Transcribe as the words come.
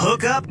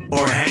Hook up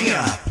or hang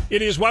up.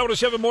 It is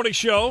Y107 Morning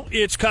Show.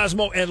 It's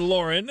Cosmo and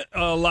Lauren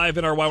live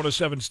in our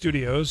Y107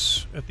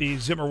 studios at the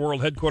Zimmer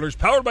World headquarters,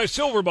 powered by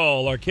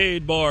Silverball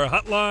Arcade Bar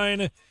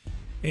Hotline.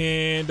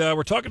 And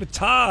we're talking to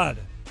Todd.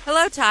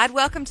 Hello, Todd.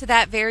 Welcome to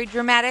that very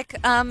dramatic,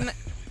 not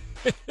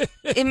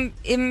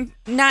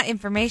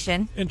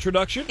information.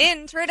 Introduction?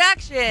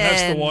 Introduction.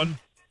 That's the one.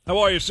 How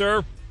are you,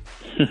 sir?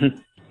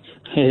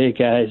 Hey,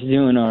 guys.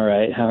 Doing all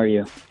right. How are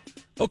you?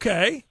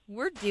 Okay.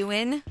 We're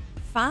doing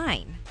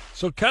fine.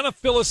 So kind of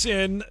fill us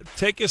in.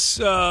 Take us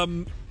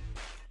to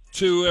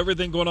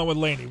everything going on with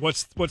Lainey.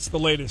 What's the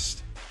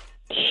latest?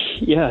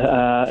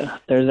 Yeah,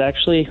 there's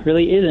actually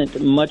really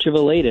isn't much of a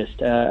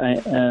latest,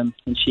 and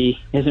she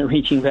isn't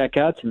reaching back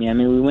out to me. I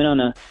mean, we went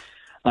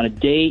on a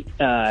date,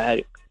 had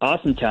an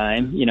awesome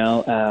time. You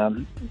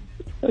know,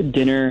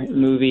 dinner,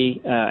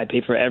 movie. I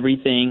paid for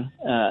everything,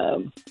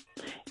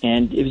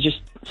 and it was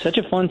just such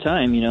a fun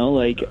time. You know,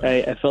 like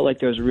I felt like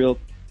there was a real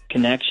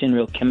connection,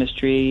 real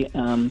chemistry.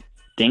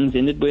 Things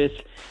ended with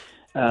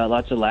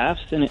lots of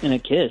laughs and a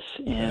kiss,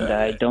 and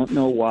I don't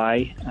know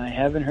why I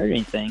haven't heard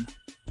anything.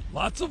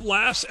 Lots of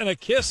laughs and a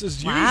kiss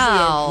is usually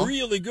Wow. a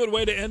really good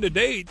way to end a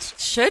date.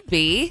 Should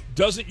be.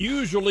 Doesn't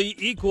usually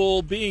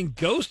equal being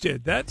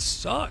ghosted. That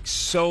sucks.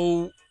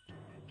 So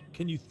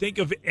can you think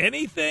of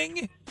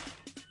anything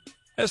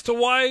as to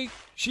why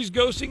she's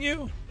ghosting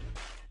you?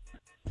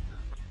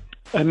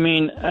 I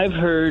mean, I've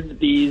heard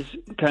these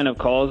kind of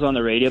calls on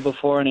the radio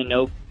before, and I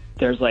know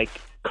there's like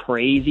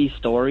crazy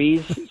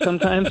stories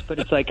sometimes, but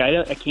it's like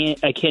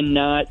I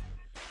cannot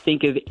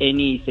think of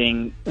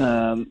anything.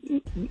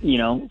 You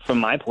know, from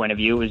my point of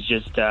view, it was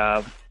just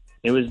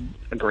it was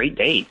a great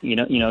date. You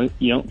know,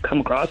 you don't come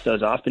across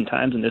those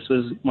oftentimes, and this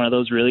was one of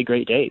those really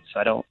great dates.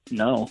 I don't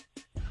know.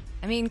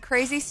 I mean,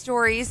 crazy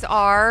stories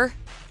are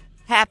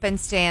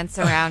happenstance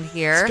around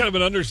here. It's kind of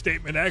an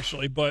understatement,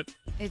 actually, but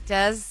It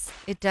does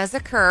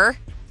occur.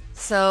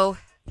 So,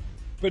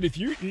 but if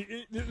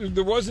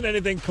there wasn't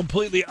anything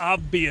completely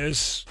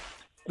obvious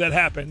that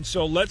happened,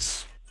 so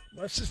let's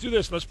just do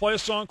this. Let's play a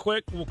song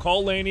quick. We'll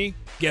call Lainey,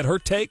 get her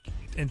take,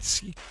 and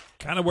see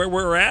kind of where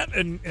we're at,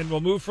 and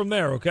we'll move from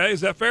there. Okay,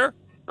 is that fair?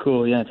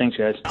 Cool. Yeah. Thanks,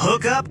 guys.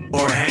 Hook up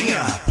or hang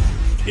up.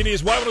 It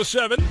is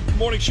Y107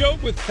 Morning Show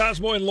with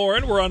Cosmo and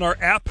Lauren. We're on our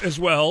app as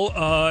well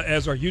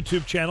as our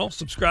YouTube channel.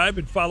 Subscribe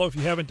and follow if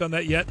you haven't done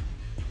that yet.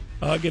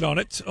 Get on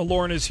it.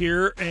 Lauren is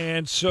here,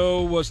 and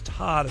so was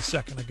Todd a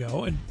second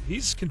ago, and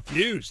he's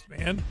confused,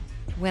 man.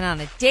 went on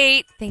a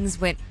date. Things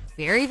went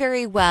very,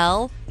 very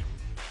well.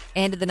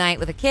 Ended the night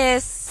with a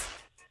kiss.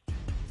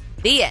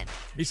 The end.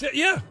 He said,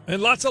 yeah,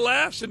 and lots of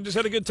laughs and just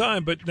had a good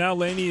time, but now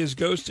Lainey is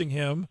ghosting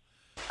him.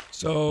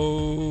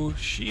 So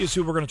she is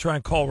who we're going to try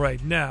and call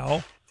right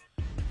now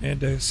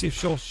and see if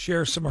she'll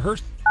share some of her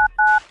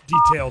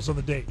details on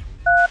the date.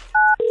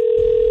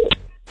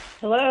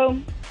 Hello,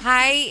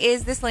 Hi,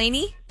 is this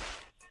Lainey?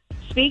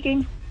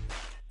 speaking.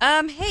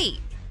 Hey,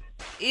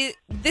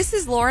 this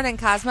is Lauren and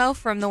Cosmo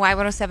from the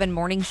Y107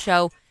 Morning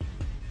Show.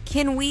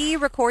 Can we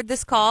record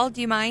this call?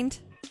 Do you mind?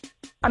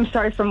 I'm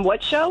sorry, from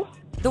what show?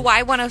 The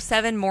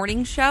Y107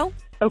 Morning Show?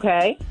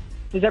 Okay.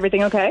 Is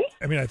everything okay?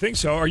 I mean, I think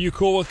so. Are you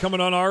cool with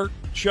coming on our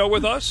show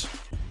with us?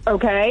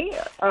 Okay.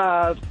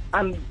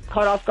 I'm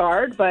caught off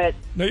guard, but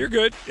No, you're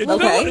good.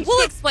 Okay.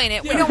 We'll explain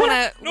it. Yeah. We don't want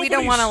to. We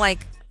don't Nobody's- want to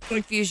like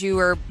confuse you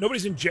or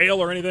Nobody's in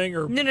jail or anything,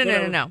 or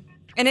no.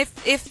 And if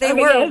they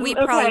okay, were, yes, we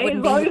okay, probably wouldn't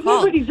as long be as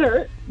called. nobody's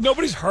hurt.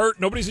 Nobody's hurt.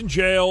 Nobody's in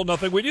jail.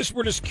 Nothing. We're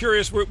just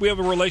curious. We have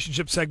a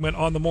relationship segment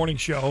on the morning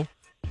show.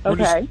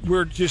 Okay.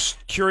 We're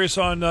just curious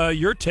on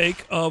your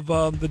take of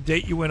the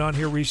date you went on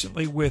here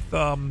recently with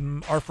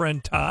our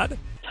friend Todd.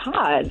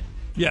 Todd.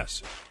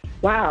 Yes.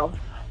 Wow.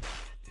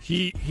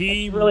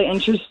 He Really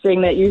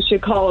interesting that you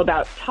should call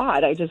about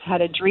Todd. I just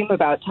had a dream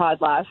about Todd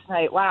last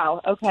night.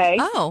 Wow. Okay.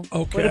 Oh,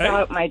 okay. What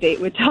about my date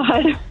with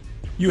Todd?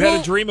 You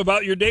had a dream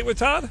about your date with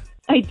Todd?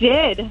 I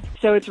did.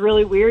 So it's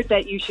really weird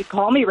that you should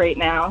call me right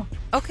now.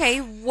 okay.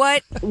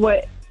 What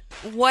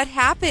What?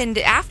 happened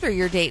after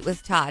your date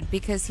with Todd?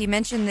 Because he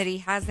mentioned that he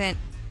hasn't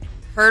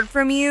heard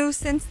from you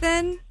since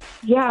then.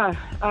 Yeah,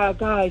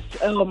 guys.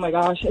 Oh my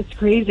gosh, it's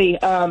crazy.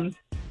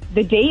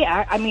 The date.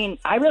 I mean,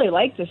 I really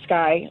like this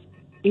guy.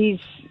 It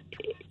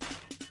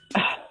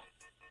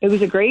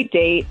was a great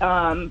date.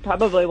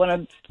 Probably one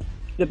of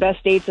the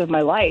best dates of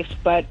my life.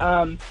 But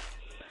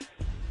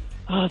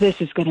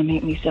this is going to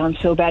make me sound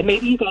so bad.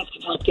 Maybe you guys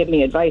can help give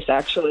me advice,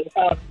 actually,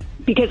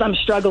 because I'm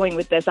struggling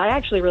with this. I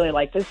actually really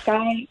like this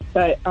guy,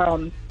 but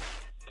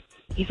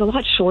he's a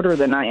lot shorter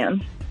than I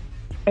am.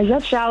 Is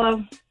that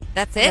shallow?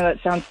 That's I it. know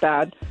that sounds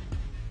bad.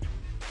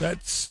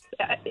 That's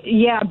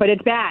Yeah, but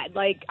it's bad.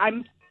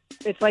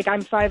 It's like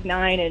I'm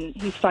 5'9" and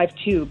he's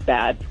 5'2".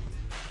 Bad.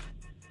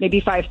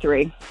 Maybe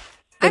 5'3".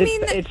 But I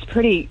mean,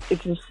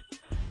 it's a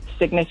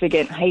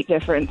significant height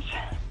difference.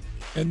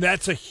 and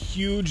that's a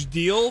huge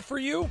deal for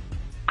you?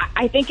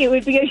 I think it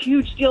would be a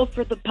huge deal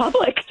for the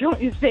public, don't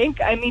you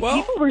think? I mean, Well,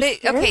 people were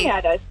staring okay.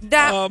 at us.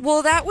 That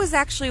was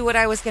actually what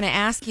I was going to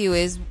ask you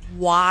is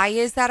why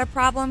is that a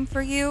problem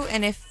for you?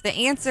 And if the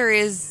answer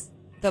is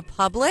the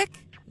public,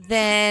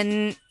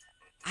 then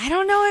I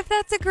don't know if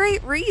that's a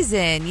great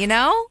reason, you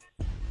know?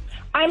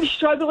 I'm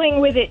struggling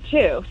with it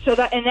too. So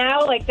that, and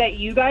now like that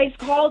you guys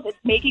called, it's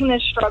making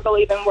this struggle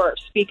even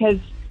worse because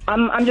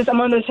I'm one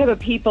of those type of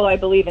people. I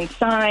believe in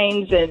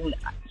signs, and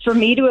for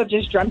me to have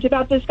just dreamt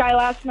about this guy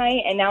last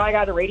night, and now I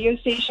got a radio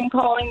station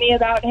calling me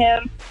about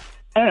him.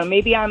 I don't know.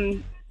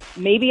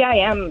 Maybe I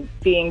am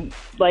being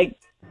like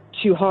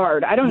too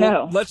hard. I don't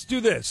know. Let's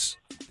do this,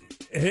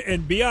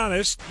 and be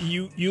honest.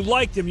 You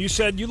liked him. You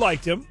said you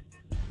liked him.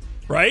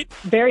 Right?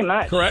 Very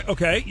much. Correct.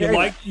 Okay. Very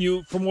much.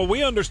 From what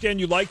we understand,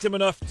 you liked him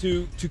enough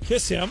to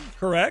kiss him,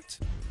 correct?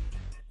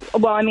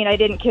 Well, I mean, I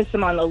didn't kiss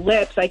him on the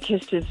lips. I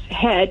kissed his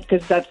head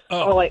because that's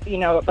all I, like,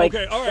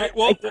 okay, all right.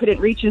 Well, I couldn't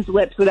reach his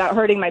lips without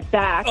hurting my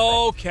back.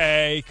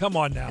 Okay, come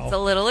on now. It's a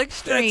little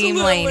extreme, That's a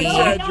little lady. No, I'm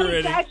not exaggerating.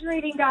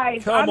 exaggerating,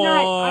 guys. Come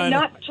on. I'm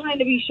not trying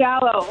to be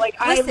shallow. Like,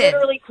 Listen. I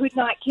literally could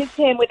not kiss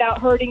him without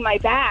hurting my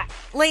back.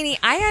 Lainey,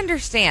 I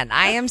understand.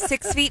 I am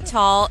 6 feet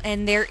tall,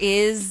 and there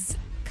is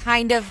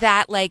kind of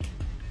that, like,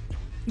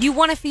 you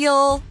want to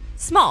feel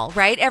small,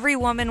 right? Every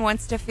woman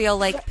wants to feel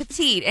like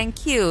petite and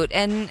cute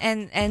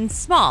and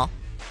small.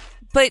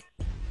 But,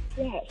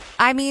 Yes.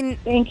 I mean,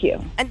 Thank you.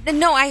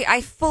 no,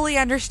 I fully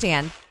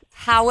understand.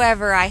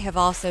 However, I have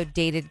also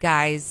dated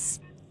guys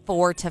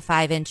 4 to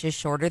 5 inches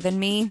shorter than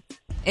me.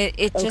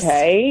 It just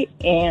Okay,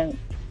 and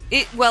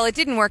it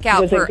didn't work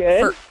out Was it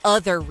good? for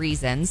other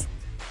reasons.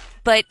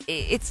 But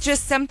it's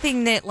just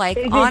something that, like,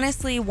 Is it-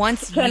 honestly,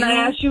 once can you... I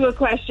ask you a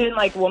question,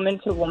 like woman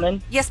to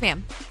woman? Yes,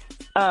 ma'am.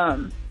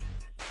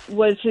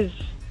 Was his,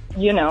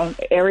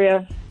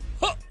 area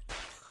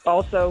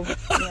also,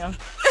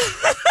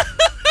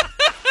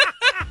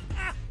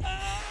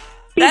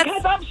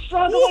 Because I'm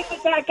struggling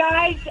with that,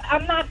 guys.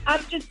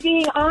 I'm just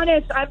being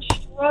honest. I'm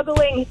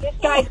struggling. This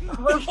guy's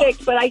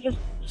perfect, but I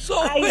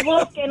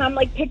look and I'm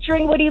like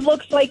picturing what he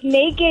looks like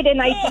naked,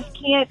 and I just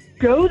can't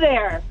go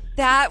there.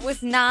 That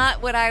was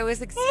not what I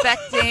was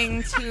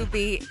expecting to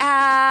be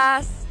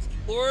asked.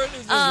 Lauren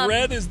is as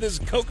red as this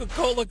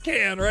Coca-Cola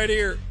can right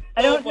here.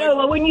 I don't know.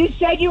 Well, when you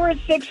said you were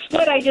 6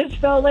 foot, I just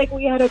felt like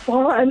we had a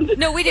bond.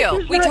 No, we do.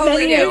 There's We not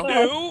totally many do. of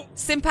us.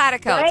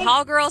 Simpatico. Right?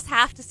 Tall girls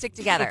have to stick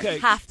together. Okay.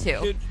 Have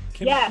to.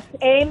 Can- Yes,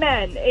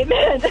 amen.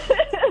 Amen.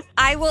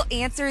 I will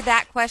answer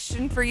that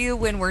question for you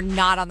when we're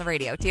not on the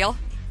radio. Deal?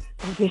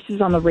 Oh, this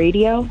is on the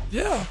radio?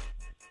 Yeah.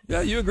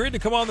 Yeah, you agreed to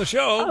come on the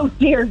show. Oh,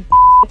 dear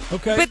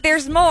Okay. But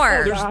there's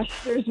more. gosh,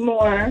 there's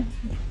more.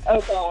 Oh,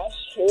 gosh.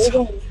 Here we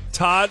go.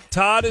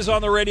 Todd is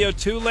on the radio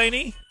too,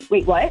 Lainey?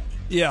 Wait, what?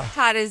 Yeah.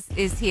 Todd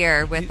is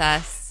here with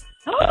us.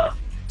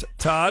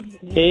 Todd?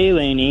 Hey,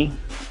 Lainey.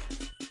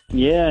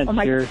 Yeah, Oh,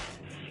 my-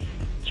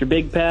 it's your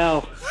big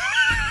pal.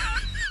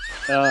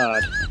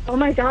 God. Oh,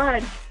 my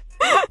God.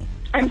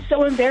 I'm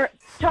so embarrassed.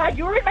 Todd,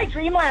 you were in my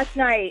dream last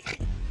night.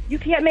 You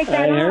can't make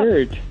that I up.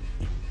 heard.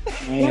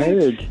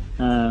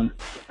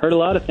 Heard a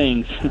lot of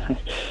things.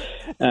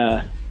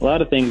 A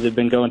lot of things have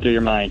been going through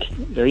your mind.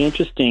 Very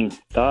interesting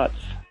thoughts.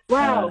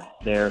 Wow.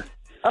 There.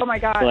 Oh, my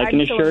God. So I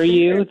can I'm so assure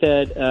you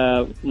embarrassed.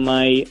 that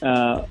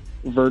my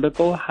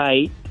vertical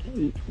height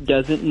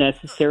doesn't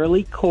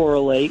necessarily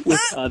correlate with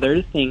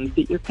other things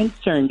that you're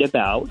concerned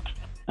about.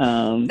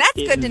 That's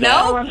Is good to that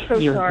know. Oh, I'm so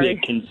your sorry.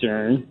 big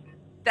concern?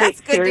 That's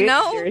Wait, good to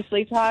know.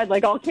 Seriously, Todd?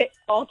 Like,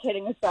 all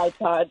kidding aside,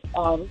 Todd,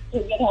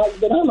 it has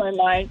been on my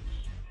mind.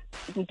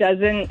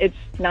 It's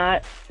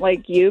not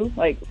like you,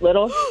 like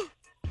little.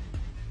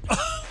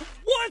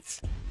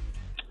 What?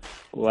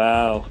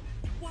 Wow.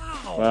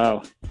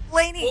 Wow.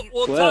 Lainey,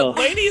 Well, Well. Todd,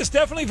 Lainey is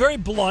definitely very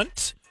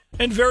blunt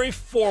and very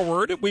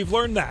forward. We've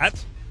learned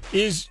that.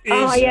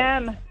 Oh, I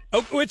am.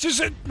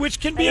 Which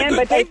can I be a am, good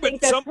but I thing, think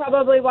but that's some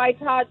probably why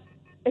Todd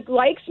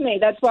likes me.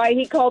 That's why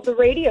he called the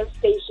radio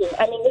station.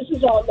 I mean, this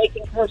is all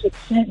making perfect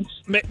sense.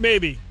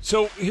 maybe.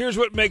 So here's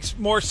what makes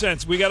more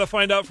sense. We got to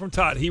find out from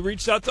Todd. He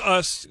reached out to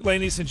us,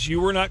 Lainey, since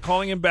you were not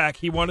calling him back.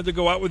 He wanted to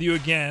go out with you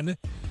again.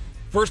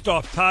 First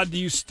off, Todd, do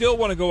you still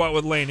want to go out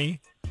with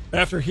Lainey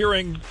after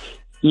hearing?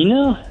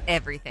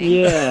 everything.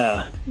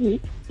 Yeah.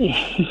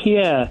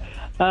 Yeah.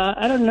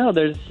 I don't know.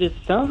 There's just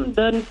something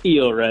doesn't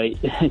feel right,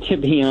 to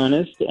be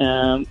honest.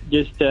 I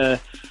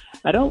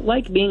don't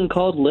like being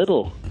called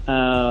little.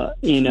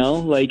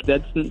 Like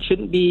that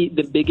shouldn't be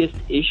the biggest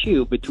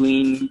issue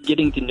between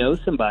getting to know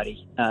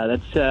somebody.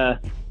 That's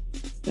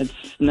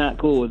not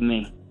cool with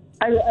me.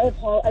 I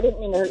didn't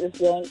mean to hurt your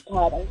feelings,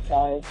 Todd. I'm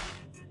sorry.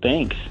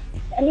 Thanks.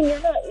 I mean, you're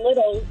not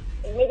little.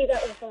 Maybe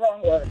that was the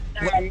wrong word.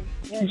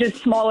 You're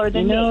just smaller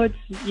than me.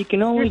 You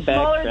can only You're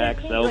smaller than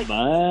backtrack me,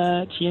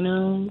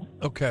 so much.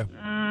 Okay.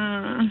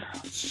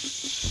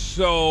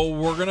 So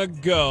we're gonna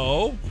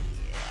go.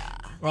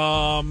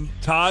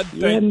 Todd,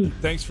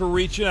 thanks for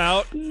reaching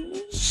out.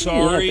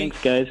 Sorry. Yeah,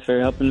 thanks, guys, for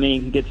helping me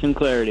get some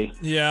clarity.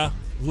 Yeah.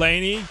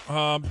 Lainey,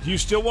 do you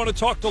still want to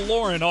talk to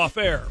Lauren off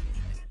air?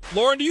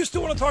 Lauren, do you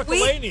still want to talk to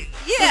Lainey?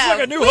 Yeah, This is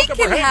like a new we hookup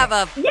or can have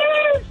hang-up.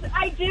 Yes,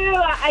 I do.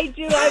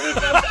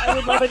 I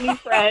would love a new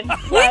friend.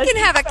 We can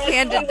have a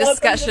candid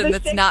discussion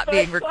that's not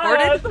being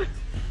recorded.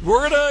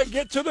 We're going to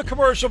get to the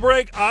commercial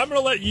break. I'm going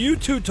to let you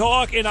two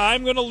talk, and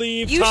I'm going to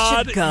leave. You should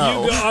Todd,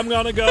 go. you go. I'm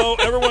going to go.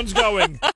 Everyone's going.